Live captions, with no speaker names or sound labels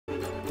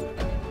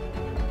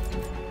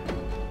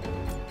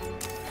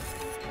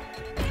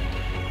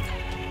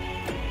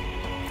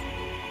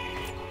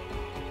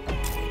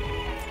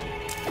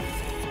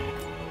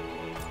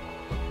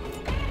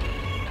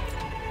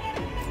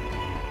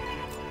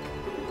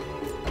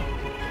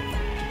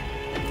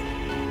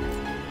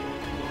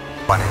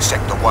one in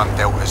Sector 1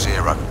 Delta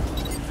 0.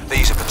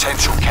 These are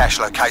potential cache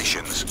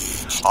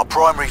locations. Our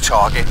primary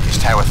target is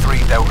Tower 3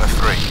 Delta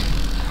 3.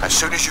 As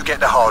soon as you get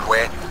the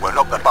hardware, we'll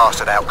knock the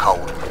bastard out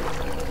cold.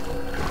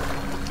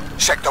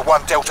 Sector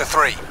 1 Delta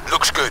 3,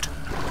 looks good.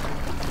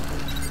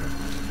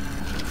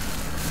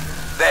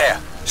 There,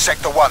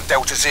 Sector 1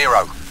 Delta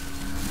 0.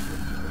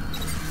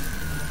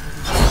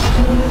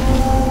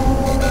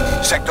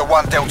 Sector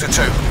 1 Delta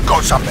 2,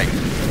 got something.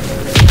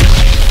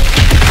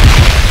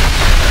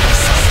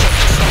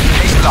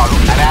 He's low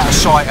and out of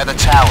sight of the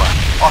tower.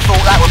 I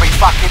thought that would be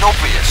fucking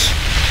obvious.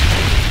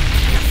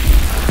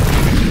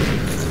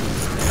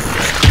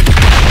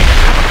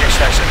 I guess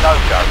that's a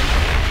no-go.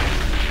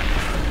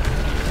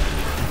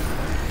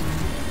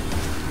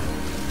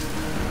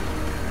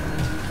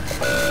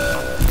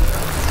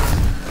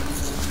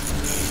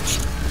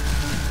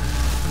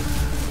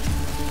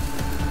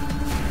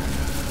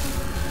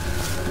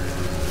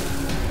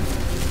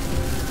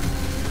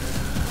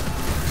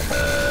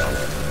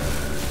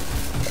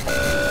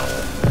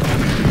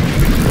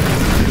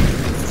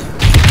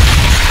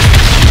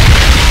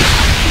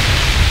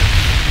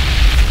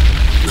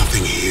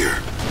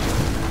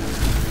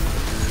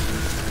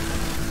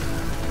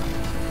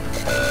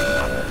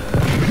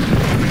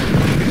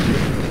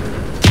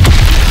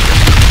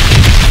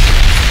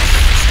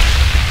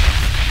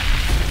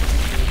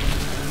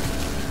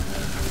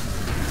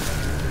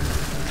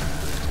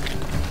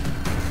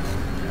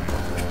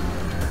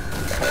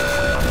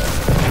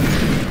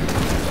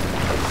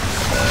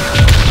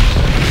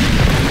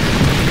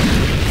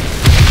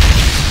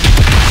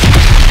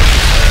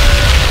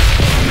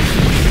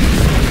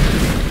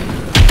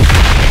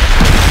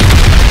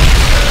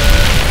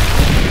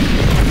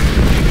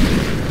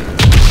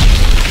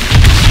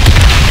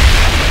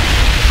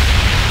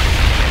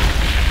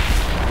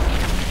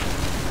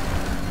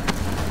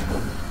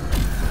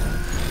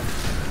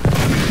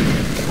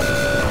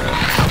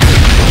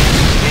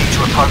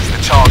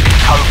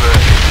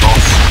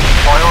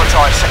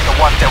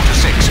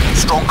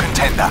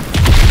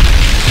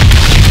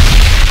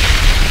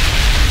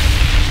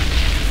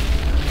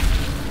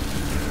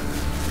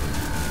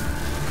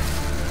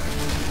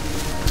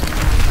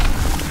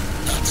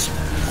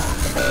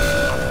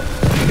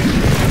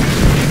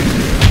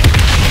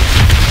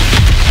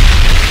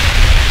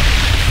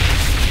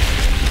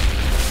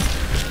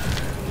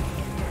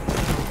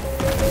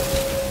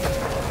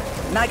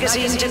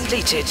 Magazine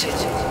depleted.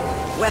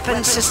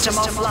 Weapon system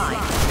offline.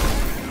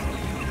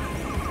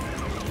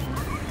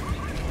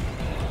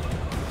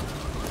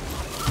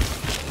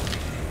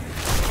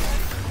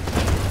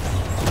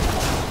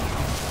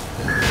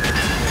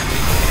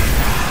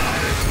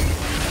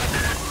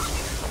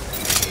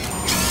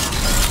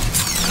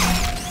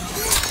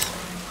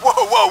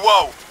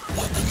 Whoa!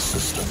 Weapon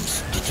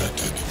systems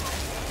detected.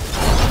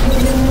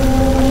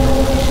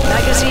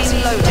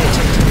 Magazine loaded.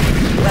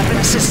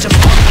 Weapon system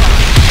offline.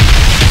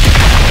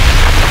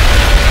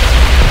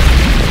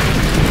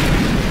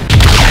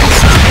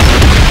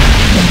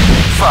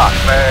 Fuck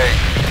me.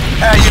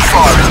 How you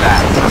firing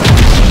that?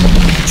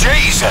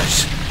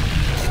 Jesus!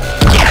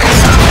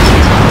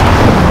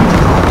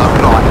 I'm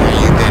not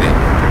how you did it.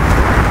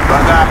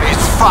 But that is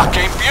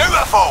fucking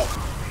beautiful!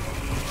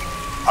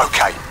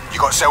 Okay, you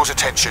got Cell's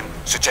attention.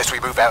 Suggest we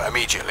move out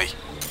immediately.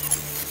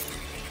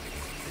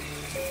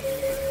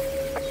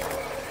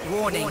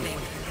 Warning.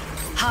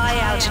 High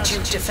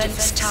altitude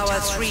defense tower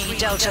 3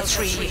 Delta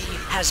 3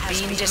 has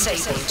been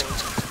disabled.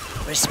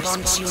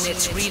 Response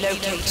units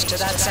relocate to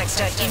that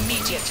sector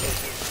immediately.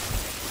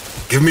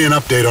 Give me an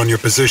update on your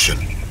position.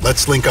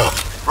 Let's link up.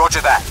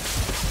 Roger that.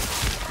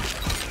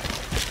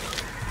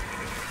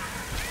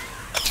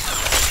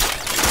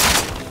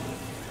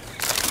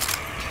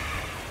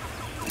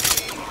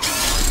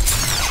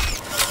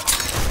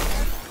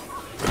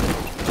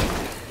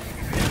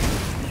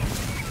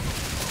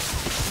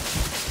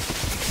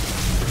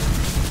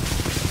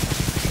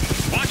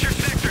 Watch your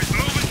sectors,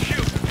 move and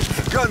shoot.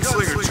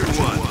 Gunslinger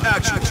 2-1,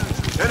 action.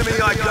 Enemy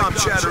ICOM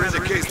chatter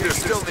indicates they're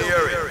still in the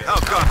area. How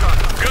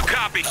copy? Good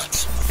copy.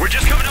 We're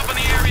just coming up in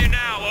the area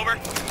now, over.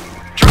 There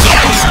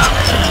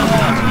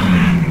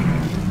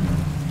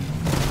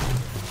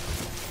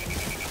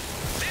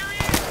he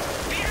is!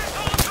 The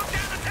asshole took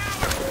down the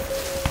tower!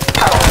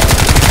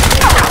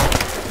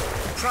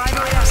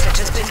 Primary asset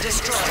has been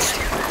destroyed.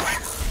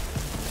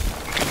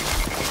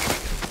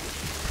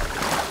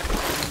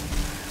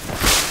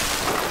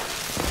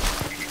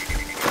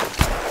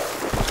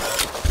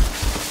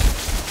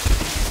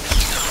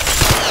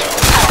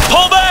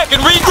 Pull back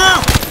and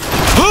regroup!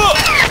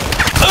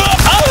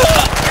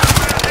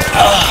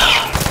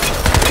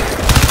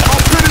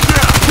 I'll pin it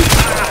down!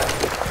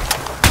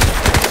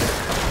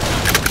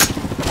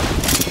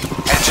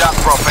 Heads up,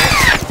 Prophet.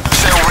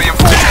 Cell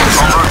reinforcements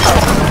en route.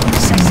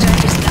 Sector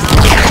is now.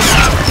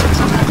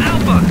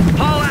 Alpha,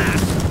 haul ass!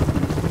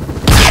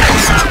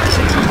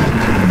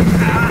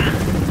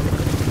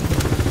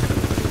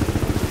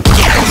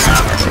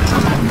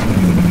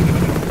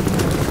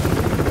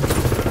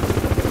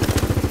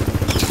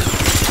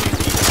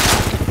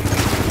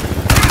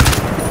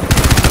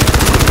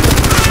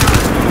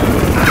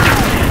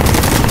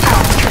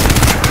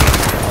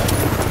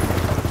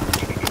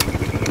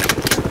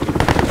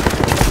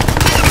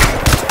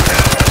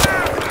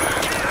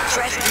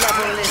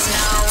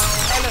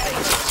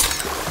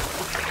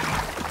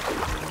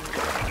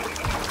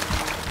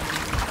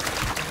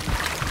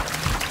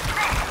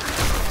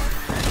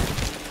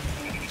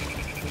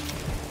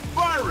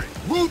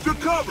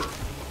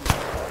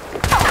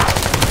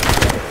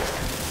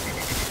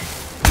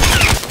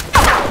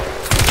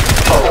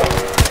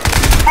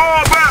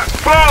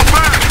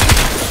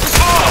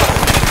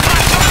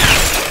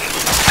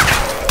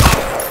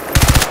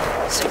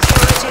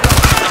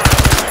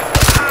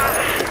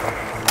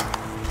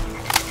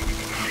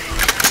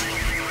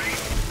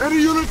 Any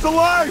units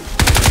alive?